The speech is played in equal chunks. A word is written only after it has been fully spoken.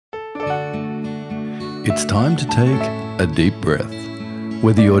It's time to take a deep breath.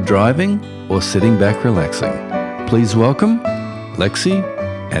 Whether you're driving or sitting back relaxing, please welcome Lexi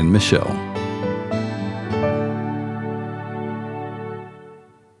and Michelle.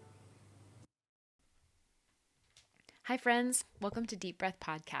 Hi friends, welcome to Deep Breath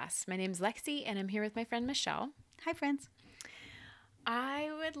Podcast. My name is Lexi and I'm here with my friend Michelle. Hi friends.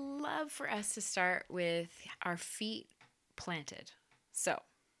 I would love for us to start with our feet planted. So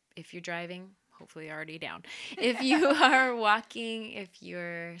if you're driving, hopefully you're already down. If you are walking, if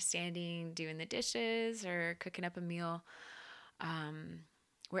you're standing, doing the dishes or cooking up a meal,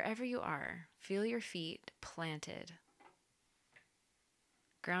 wherever you are, feel your feet planted.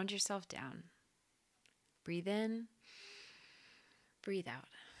 Ground yourself down. Breathe in. Breathe out.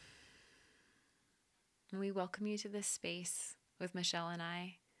 And we welcome you to this space with Michelle and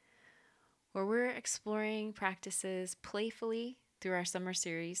I, where we're exploring practices playfully through our summer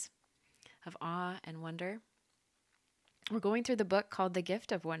series of awe and wonder. We're going through the book called The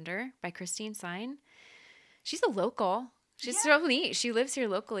Gift of Wonder by Christine Sign. She's a local. She's so neat. She lives here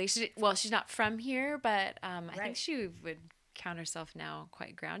locally. She's not from here, but I think she would count herself now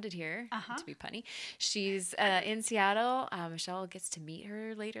quite grounded here, to be punny. She's in Seattle. Michelle gets to meet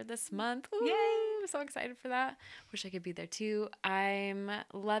her later this month. Ooh, yay! I'm so excited for that. Wish I could be there too. I'm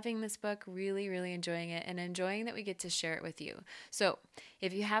loving this book, really, really enjoying it, and enjoying that we get to share it with you. So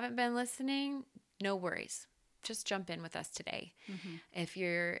if you haven't been listening, no worries. Just jump in with us today. Mm-hmm. If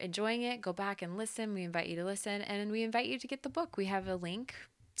you're enjoying it, go back and listen. We invite you to listen, and we invite you to get the book. We have a link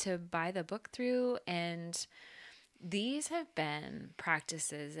to buy the book through, and these have been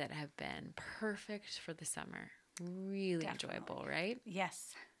practices that have been perfect for the summer. Really enjoyable, right?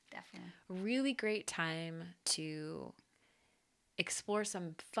 Yes, definitely. Really great time to explore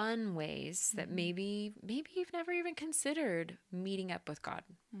some fun ways that maybe you've never even considered meeting up with God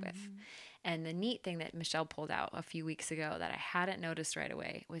with. And the neat thing that Michelle pulled out a few weeks ago that I hadn't noticed right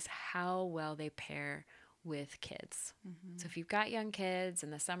away was how well they pair with kids. So if you've got young kids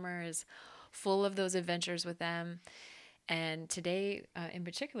and the summer is full of those adventures with them. And today, in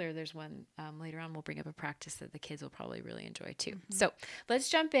particular, there's one later on we'll bring up a practice that the kids will probably really enjoy too. So let's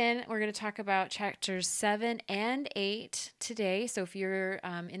jump in. We're going to talk about chapters 7 and 8 today. So if you're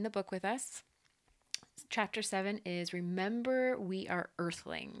in the book with us, chapter 7 is Remember We Are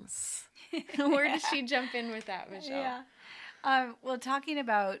Earthlings. Where does she jump in with that, Michelle? Yeah. Well, talking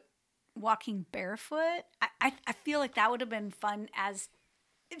about walking barefoot, I feel like that would have been fun as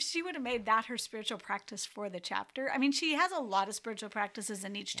if she would have made that her spiritual practice for the chapter. I mean, she has a lot of spiritual practices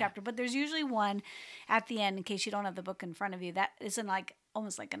in each chapter, but there's usually one at the end, in case you don't have the book in front of you, that isn't like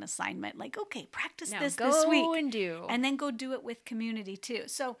almost like an assignment. Like, okay, practice this week. And then go do it with community too.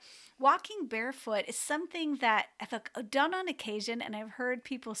 So walking barefoot is something that I've done on occasion, and I've heard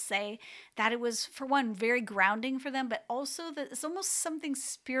people say that it was, for one, very grounding for them, but also that it's almost something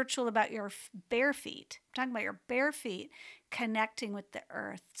spiritual about your bare feet. I'm talking about your bare feet connecting with the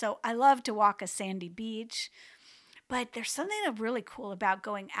earth. So I love to walk a sandy beach, but there's something really cool about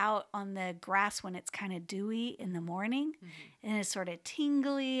going out on the grass when it's kind of dewy in the morning and it's sort of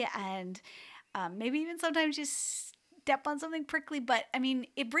tingly, and maybe even sometimes you step on something prickly, but I mean,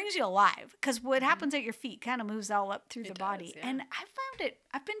 it brings you alive because what happens at your feet kind of moves all up through the body. Yeah. And I found it,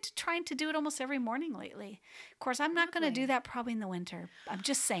 I've been trying to do it almost every morning lately. Of course, I'm not going to do that probably in the winter. I'm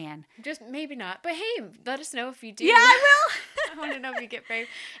just saying. Just maybe not, but hey, let us know if you do. Yeah, I will. I want to know if you get brave.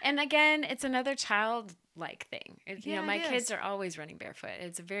 And again, it's another childlike thing. My kids are always running barefoot.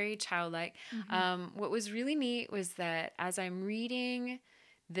 It's very childlike. What was really neat was that as I'm reading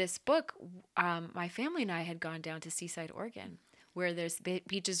this book, my family and I had gone down to Seaside, Oregon, where there's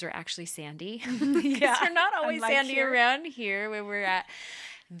beaches are actually sandy. Because they're not always sandy around here where we're at.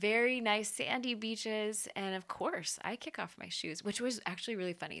 Very nice sandy beaches. And of course, I kick off my shoes, which was actually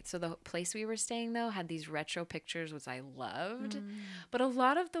really funny. So the place we were staying, though, had these retro pictures, which I loved. But a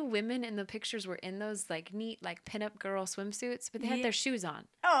lot of the women in the pictures were in those like neat, like pinup girl swimsuits, but they had their shoes on.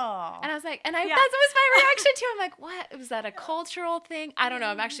 Oh. And I was like, that was my reaction too. I'm like, what? Was that a cultural thing? I don't know.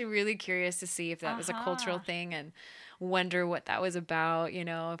 I'm actually really curious to see if that was a cultural thing and wonder what that was about,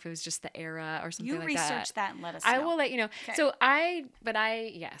 if it was just the era or something like that. You research that and let us know. I will let you know. Okay. So I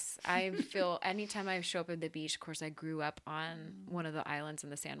feel anytime I show up at the beach, of course I grew up on one of the islands in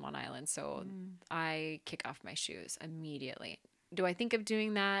the San Juan Islands, so I kick off my shoes immediately. Do I think of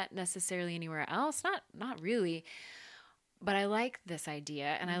doing that necessarily anywhere else? Not really. But I like this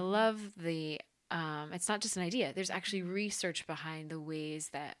idea, and I love the it's not just an idea. There's actually research behind the ways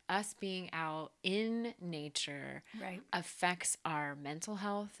that us being out in nature Right. affects our mental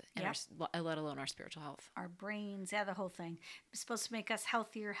health and Yep. let alone our spiritual health. Our brains, yeah, the whole thing. It's supposed to make us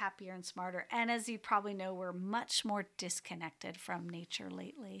healthier, happier, and smarter. And as you probably know, we're much more disconnected from nature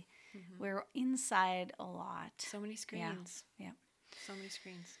lately. We're inside a lot. So many screens. Yeah. So many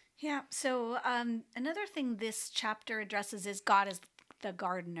screens. Yeah. So another thing this chapter addresses is God as the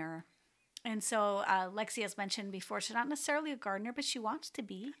gardener. And so Lexi has mentioned before, she's not necessarily a gardener, but she wants to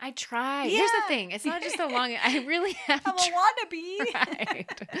be. I try. Here's the Yeah. thing. It's not just a long, I really have I'm a wannabe.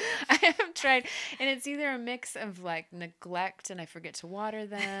 tried. I have tried. And it's either a mix of like neglect and I forget to water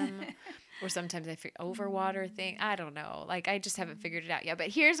them, or sometimes I overwater things. I don't know. Like I just haven't figured it out yet. But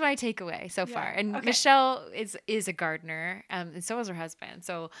here's my takeaway so far. And okay. Michelle is a gardener, and so is her husband.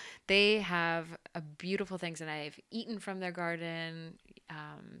 So they have beautiful things, and I've eaten from their garden.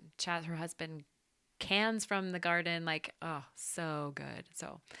 Chad, her husband, cans from the garden, like, oh, so good.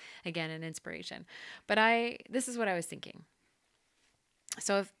 So again, an inspiration. But this is what I was thinking.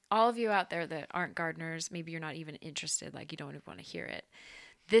 So if all of you out there that aren't gardeners, maybe you're not even interested, like you don't even want to hear it.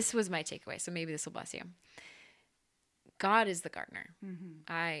 This was my takeaway. So maybe this will bless you. God is the gardener.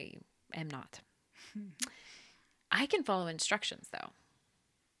 I am not. I can follow instructions though.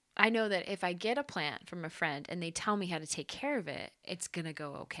 I know that if I get a plant from a friend and they tell me how to take care of it, it's going to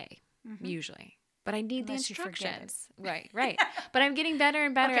go okay, usually. But I need Unless the you forget it. instructions. Right. But I'm getting better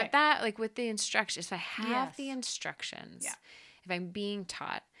and better Okay. at that, like with the instructions. If I have Yes. the instructions, Yeah. if I'm being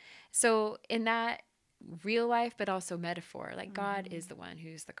taught. So in that real life, but also metaphor, like God is the one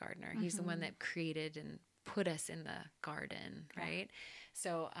who's the gardener. He's the one that created and put us in the garden, right?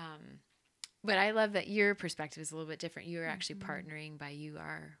 So, but I love that your perspective is a little bit different. You are actually partnering by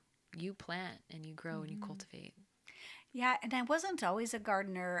you plant and you grow and you cultivate. Yeah, and I wasn't always a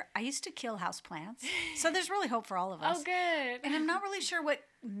gardener. I used to kill houseplants. So there's really hope for all of us. Oh, good. And I'm not really sure what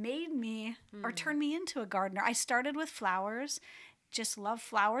made me or turned me into a gardener. I started with flowers, just love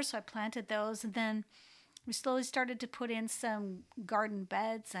flowers, so I planted those. And then we slowly started to put in some garden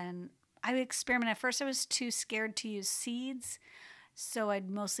beds. And I would experiment. At first, I was too scared to use seeds, so I'd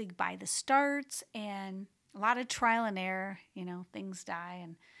mostly buy the starts and a lot of trial and error. Things die.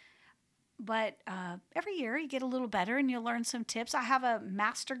 But every year you get a little better and you learn some tips. I have a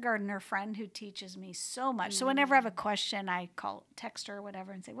master gardener friend who teaches me so much. So whenever I have a question, I text her or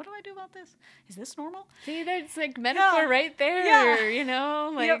whatever and say, what do I do about this? Is this normal? See, that's like metaphor right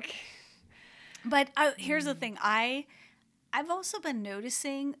there, like. But here's the thing. I've also been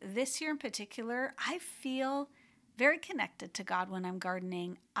noticing this year in particular, I feel very connected to God when I'm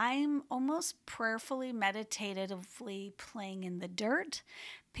gardening. I'm almost prayerfully, meditatively playing in the dirt,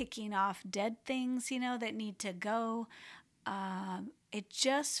 picking off dead things, that need to go. It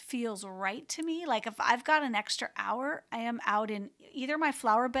just feels right to me. Like if I've got an extra hour, I am out in either my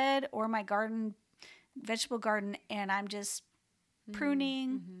flower bed or my garden, vegetable garden, and I'm just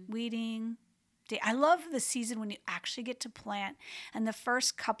pruning, weeding. I love the season when you actually get to plant, and the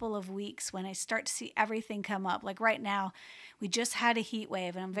first couple of weeks when I start to see everything come up. Like right now, we just had a heat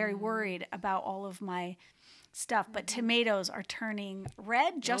wave, and I'm very worried about all of my stuff. But tomatoes are turning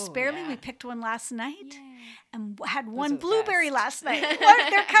red, just barely. Yeah. We picked one last night and had are one the blueberry best. last night.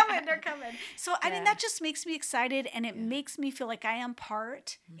 They're coming. So, I mean, Yeah. that just makes me excited, and it makes me feel like I am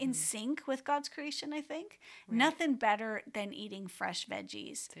part in sync with God's creation, I think. Nothing better than eating fresh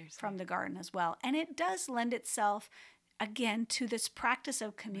veggies Seriously. from the garden as well. And it does lend itself, again, to this practice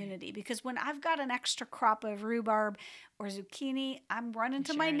of community, because when I've got an extra crop of rhubarb or zucchini, I'm running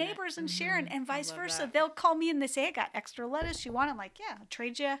to my sharing it. neighbors and sharing, and vice love versa. that. They'll call me and they say, I got extra lettuce. You want it? I'm like, yeah, I'll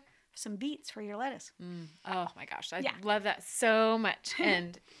trade you some beets for your lettuce. Oh my gosh, I Yeah. love that so much.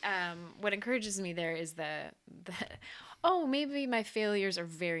 And what encourages me there is the maybe my failures are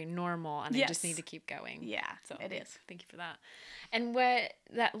very normal and I just Yes. need to keep going. Yeah, So it is. Thank you for that. And what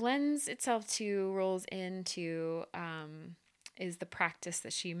that lends itself to, rolls into, is the practice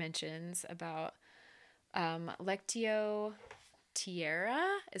that she mentions about Lectio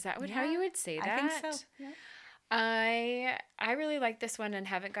Tierra. Is that how you would say that? I think so. Yeah. I really like this one and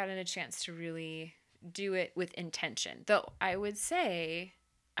haven't gotten a chance to really do it with intention. Though I would say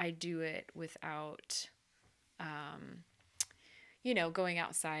I do it without, going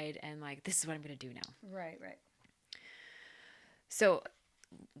outside and like, this is what I'm going to do now. Right. So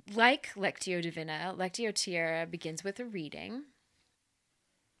like Lectio Divina, Lectio Tierra begins with a reading.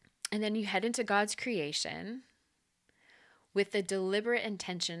 And then you head into God's creation with the deliberate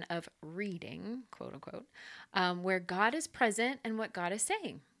intention of reading, quote unquote, where God is present and what God is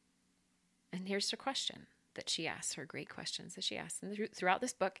saying. And here's the question. that she asks, her great questions that she asks and throughout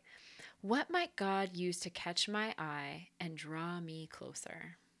this book. What might God use to catch my eye and draw me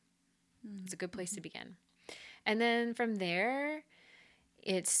closer? It's a good place to begin. And then from there,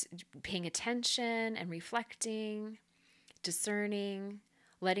 it's paying attention and reflecting, discerning,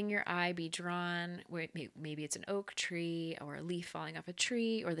 letting your eye be drawn, where maybe it's an oak tree or a leaf falling off a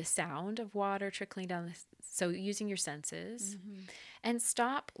tree or the sound of water trickling down. So using your senses. And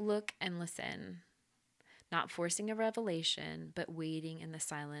stop, look, and listen. Not forcing a revelation, but waiting in the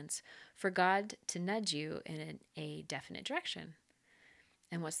silence for God to nudge you in a definite direction.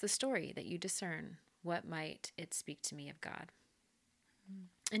 And what's the story that you discern? What might it speak to me of God?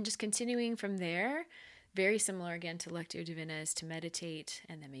 And just continuing from there, very similar again to Lectio Divina, is to meditate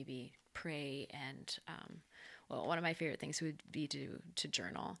and then maybe pray. And well, one of my favorite things would be to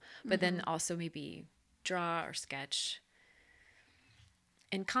journal, but then also maybe draw or sketch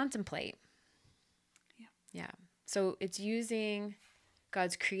and contemplate. Yeah. So it's using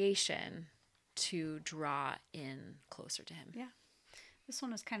God's creation to draw in closer to him. Yeah. This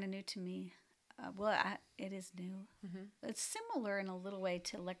one was kind of new to me. It is new. It's similar in a little way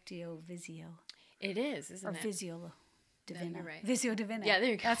to Lectio Visio. It is, isn't or it? Or Visio Divina. No, you're right. Visio Divina. Yeah, there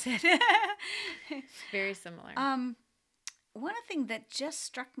you go. That's it. Very similar. One thing that just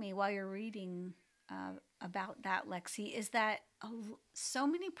struck me while you're reading about that, Lexi, is that so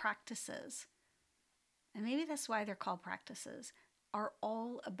many practices, and maybe that's why they're called practices, are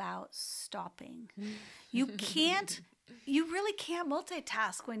all about stopping. You really can't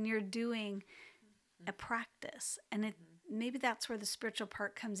multitask when you're doing a practice. And maybe that's where the spiritual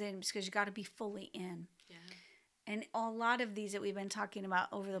part comes in, because you got to be fully in. Yeah. And a lot of these that we've been talking about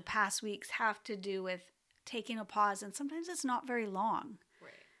over the past weeks have to do with taking a pause. And sometimes it's not very long,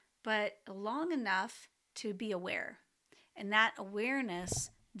 but long enough to be aware. And that awareness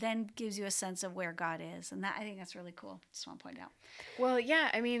then gives you a sense of where God is. And I think that's really cool. Just want to point out. Well,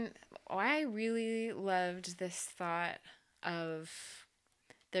 yeah, I mean, I really loved this thought of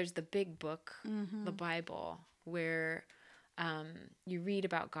there's the big book, the Bible, where you read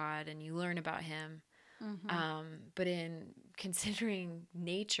about God and you learn about him. But in considering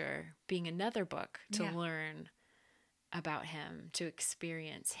nature being another book to learn about him, to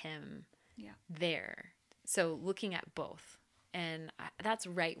experience him there. So looking at both. And that's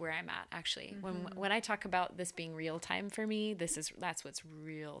right where I'm at, actually. When I talk about this being real time for me, that's what's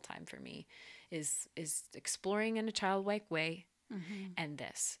real time for me, is exploring in a childlike way. And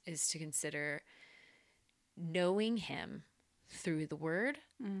this is to consider knowing him through the word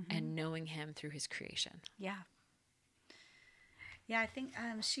and knowing him through his creation. Yeah. Yeah, I think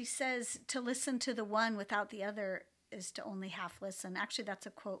she says to listen to the one without the other is to only half listen. Actually, that's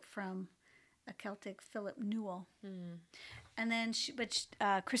a quote from a Celtic Philip Newell. And then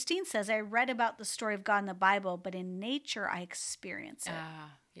Christine says, I read about the story of God in the Bible, but in nature I experience it.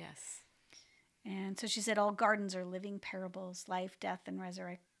 Yes. And so she said, all gardens are living parables, life, death, and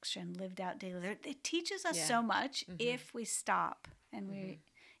resurrection lived out daily. It teaches us so much if we stop and we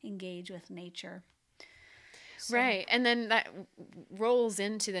engage with nature. So. Right. And then that rolls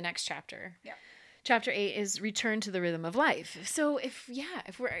into the next chapter. Yeah. Chapter 8 is return to the rhythm of life. So if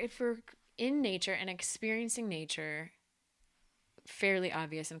we're in nature and experiencing nature, fairly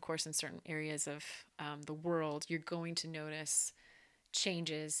obvious, and of course in certain areas of the world, you're going to notice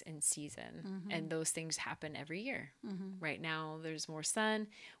changes in season, and those things happen every year. Right now there's more sun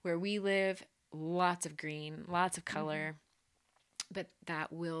where we live, lots of green, lots of color, but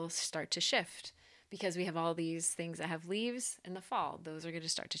that will start to shift because we have all these things that have leaves in the fall. Those are going to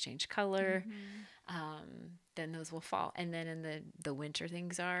start to change color. Then those will fall, and then in the winter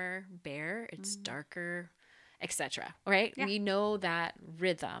things are bare, it's darker, etc. Right? We know that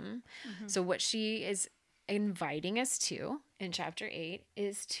rhythm. So what she is inviting us to in chapter 8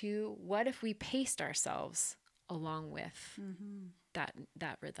 is to, what if we paced ourselves along with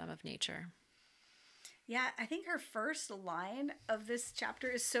that rhythm of nature? Yeah, I think her first line of this chapter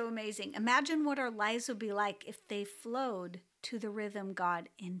is so amazing. Imagine what our lives would be like if they flowed to the rhythm God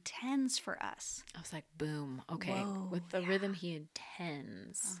intends for us. I was like, boom. Okay. Whoa, with the rhythm he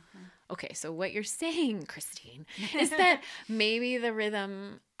intends. Okay. So what you're saying, Christine, is that maybe the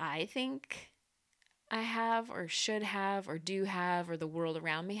rhythm I think I have or should have or do have or the world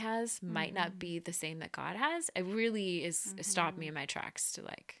around me has might not be the same that God has. It really is stopped me in my tracks to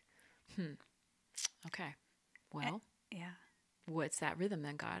like, okay, well, what's that rhythm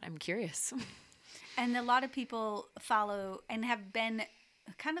then, God? I'm curious. And a lot of people follow and have been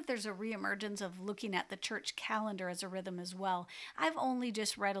kind of there's a reemergence of looking at the church calendar as a rhythm as well. I've only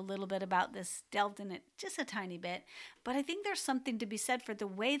just read a little bit about this, delved in it just a tiny bit, but I think there's something to be said for the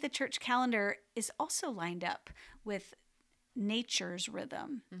way the church calendar is also lined up with nature's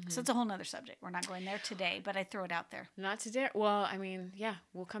rhythm. So it's a whole nother subject. We're not going there today, but I throw it out there. Not today. Well, I mean, yeah,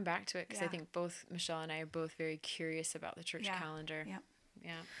 we'll come back to it because I Yeah. think both Michelle and I are both very curious about the church calendar. Yep.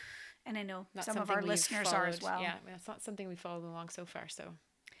 Yeah. And I know Not some of something our we've listeners are as followed. well. Yeah, it's not something we followed along so far. So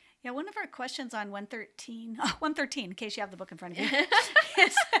Yeah, one of our questions on 113, in case you have the book in front of you.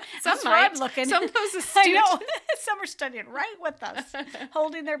 is, some that's where I'm might. looking. Some of those I astute. know. Some are studying right with us,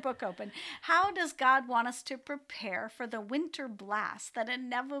 holding their book open. How does God want us to prepare for the winter blasts that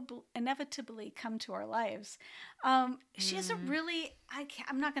inevitably come to our lives? She has a really,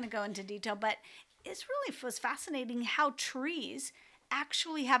 I'm not going to go into detail, but it really was fascinating how trees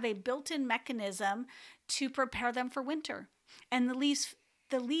actually have a built-in mechanism to prepare them for winter. And the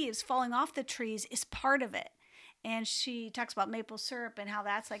leaves falling off the trees is part of it. And she talks about maple syrup and how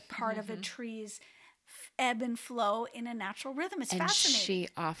that's like part of a tree's ebb and flow in a natural rhythm. It's And fascinating. she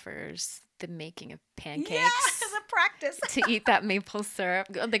offers the making of pancakes Yeah, as a practice. to eat that maple syrup,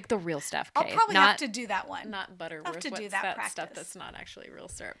 like the real stuff. I'll Okay? probably not, have to do that one. not Butterworth. have to do What's that stuff practice. that's not actually real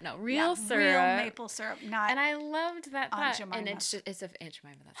syrup? No, Yeah, real syrup. real maple syrup, not. And I loved that Aunt thought. And Jemima. it's just, it's Aunt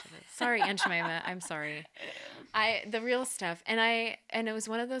Jemima. That's what it is. Sorry, Aunt Jemima. I'm sorry. The real stuff. And it was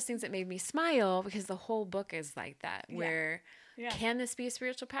one of those things that made me smile because the whole book is like that, where can this be a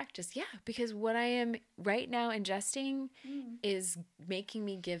spiritual practice? Yeah, because what I am right now ingesting is making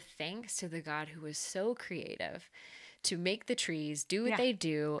me give thanks to the God who is so creative to make the trees do what they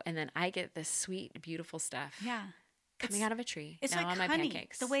do. And then I get this sweet, beautiful stuff. Yeah. Coming out of a tree. It's now like on my honey,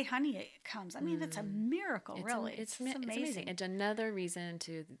 pancakes. the way honey comes. I mean, it's a miracle, really. It's amazing. It's another reason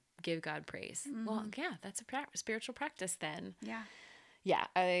to give God praise. Well, yeah, that's a spiritual practice then. Yeah. Yeah,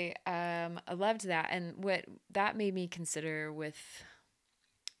 I loved that. And what that made me consider with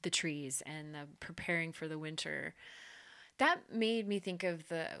the trees and the preparing for the winter, that made me think of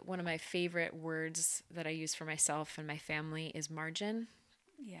one of my favorite words that I use for myself and my family is margin.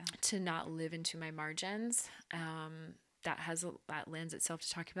 Yeah. To not live into my margins. That lends itself to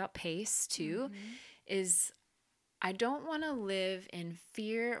talking about pace too, is I don't want to live in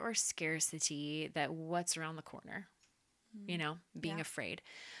fear or scarcity that what's around the corner, being afraid.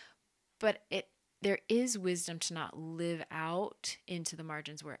 But there is wisdom to not live out into the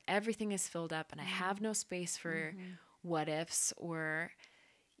margins where everything is filled up and I have no space for what ifs, or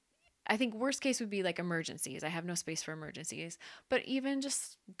I think worst case would be like emergencies. I have no space for emergencies, but even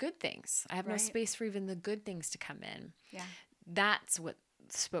just good things. I have no space for even the good things to come in. Yeah. That's what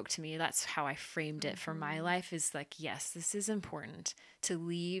spoke to me. That's how I framed it for my life, is like, yes, this is important to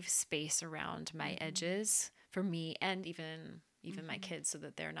leave space around my edges for me and even my kids, so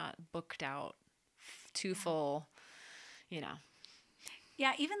that they're not booked out too full,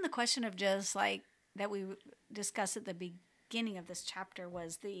 Yeah, even the question of just like that we discussed at the beginning of this chapter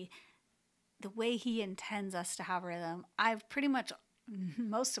was the way he intends us to have rhythm. I've pretty much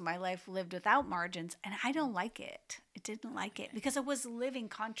most of my life lived without margins, and I don't like it. It didn't like it because I was living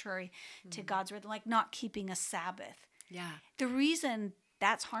contrary to God's rhythm, like not keeping a Sabbath. Yeah. The reason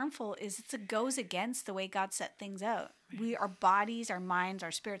that's harmful is it goes against the way God set things out. Our bodies, our minds,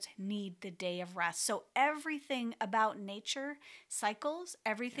 our spirits need the day of rest. So everything about nature cycles,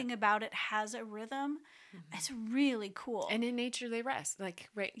 everything about it has a rhythm. It's really cool. And in nature, they rest. Like,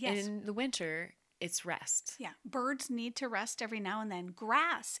 in the winter, it's rest. Yeah. Birds need to rest every now and then.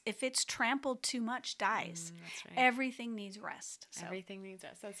 Grass, if it's trampled too much, dies. That's right. Everything needs rest. So. Everything needs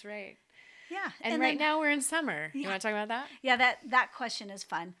rest. That's right. Yeah. And right now we're in summer. You want to talk about that? Yeah, that question is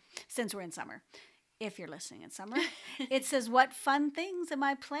fun since we're in summer. If you're listening in summer, it says, what fun things am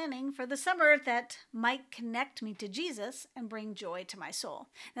I planning for the summer that might connect me to Jesus and bring joy to my soul?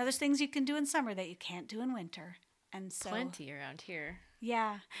 Now, there's things you can do in summer that you can't do in winter. And so, Plenty around here.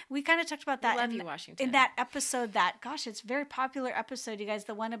 Yeah. We kind of talked about that love you, Washington. in that episode it's a very popular episode, you guys,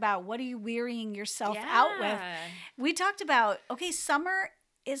 the one about what are you wearying yourself out with? We talked about, summer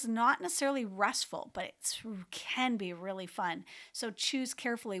is not necessarily restful, but it can be really fun. So choose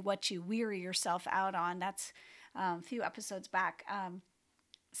carefully what you weary yourself out on. That's a few episodes back.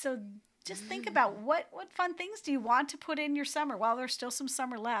 So just think about what fun things do you want to put in your summer while there's still some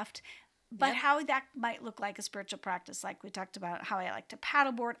summer left, but how that might look like a spiritual practice. Like we talked about how I like to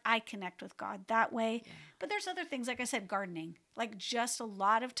paddleboard. I connect with God that way. Yeah. But there's other things, like I said, gardening. Like just a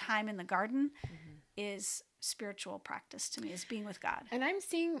lot of time in the garden is spiritual practice to me, is being with God. And I'm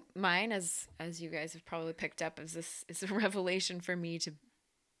seeing mine as you guys have probably picked up, as this is a revelation for me to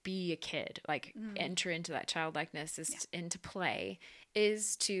be a kid, like enter into that childlikeness, into play,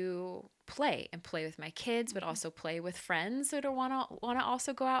 is to play and play with my kids, but also play with friends that want to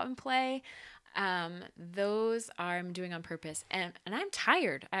also go out and play. Those I'm doing on purpose, and I'm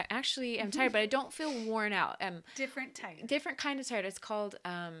tired. I actually am tired, but I don't feel worn out. Different kind of tired. It's called,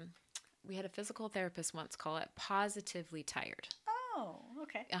 we had a physical therapist once call it positively tired. Oh,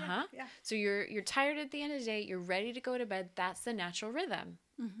 okay. Yeah. So you're tired at the end of the day. You're ready to go to bed. That's the natural rhythm.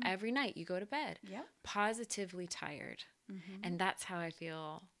 Every night you go to bed. Yep. Positively tired. And that's how I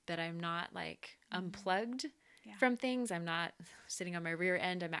feel, that I'm not like unplugged from things. I'm not sitting on my rear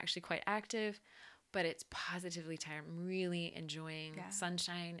end. I'm actually quite active, but it's positively tired. I'm really enjoying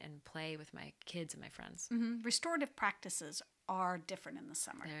sunshine and play with my kids and my friends. Restorative practices are different in the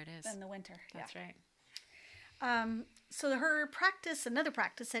summer than the winter. That's right. So her practice, another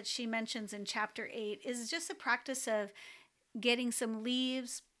practice that she mentions in chapter 8, is just a practice of getting some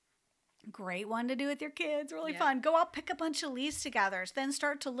leaves. Great one to do with your kids. Really fun. Go out, pick a bunch of leaves together. Then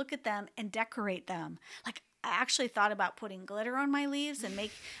start to look at them and decorate them. Like, I actually thought about putting glitter on my leaves and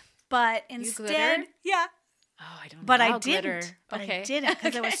but instead, Oh, I don't know. But I didn't. But I didn't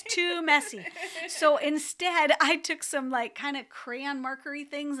because it was too messy. So instead, I took some like kind of crayon markery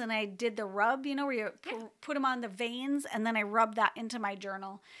things and I did the rub, where you put them on the veins, and then I rubbed that into my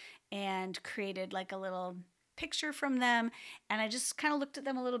journal and created like a little picture from them. And I just kind of looked at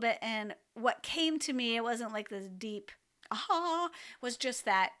them a little bit, and what came to me, it wasn't like this deep was just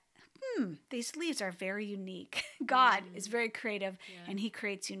that these leaves are very unique. God is very creative, and he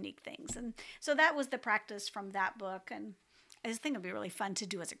creates unique things. And so that was the practice from that book. And I just think it'd be really fun to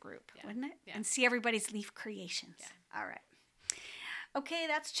do as a group, wouldn't it? Yeah. And see everybody's leaf creations. Yeah. All right. Okay,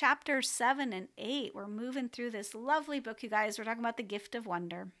 that's chapter 7 and 8. We're moving through this lovely book, you guys. We're talking about the gift of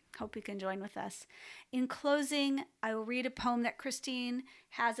wonder. Hope you can join with us. In closing, I will read a poem that Christine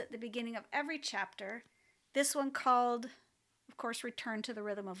has at the beginning of every chapter. This one called, of course, Return to the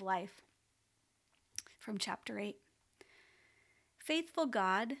Rhythm of Life, from chapter 8. Faithful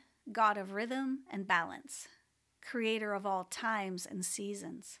God, God of rhythm and balance, creator of all times and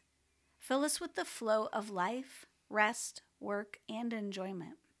seasons, fill us with the flow of life, rest, work, and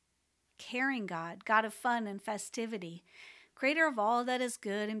enjoyment. Caring God, God of fun and festivity, creator of all that is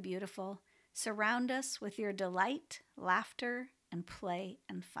good and beautiful, surround us with your delight, laughter, and play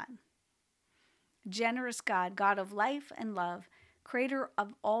and fun. Generous God, God of life and love, creator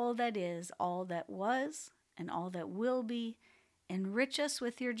of all that is, all that was, and all that will be, enrich us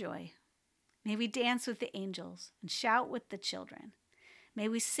with your joy. May we dance with the angels and shout with the children. May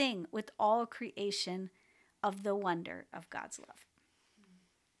we sing with all creation of the wonder of God's love.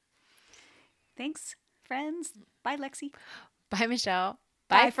 Thanks, friends. Bye, Lexi. Bye, Michelle.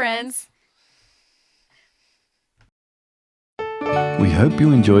 Bye, friends. We hope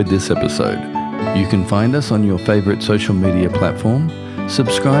you enjoyed this episode. You can find us on your favorite social media platform.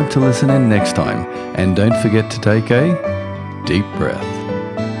 Subscribe to listen in next time, and don't forget to take a deep breath.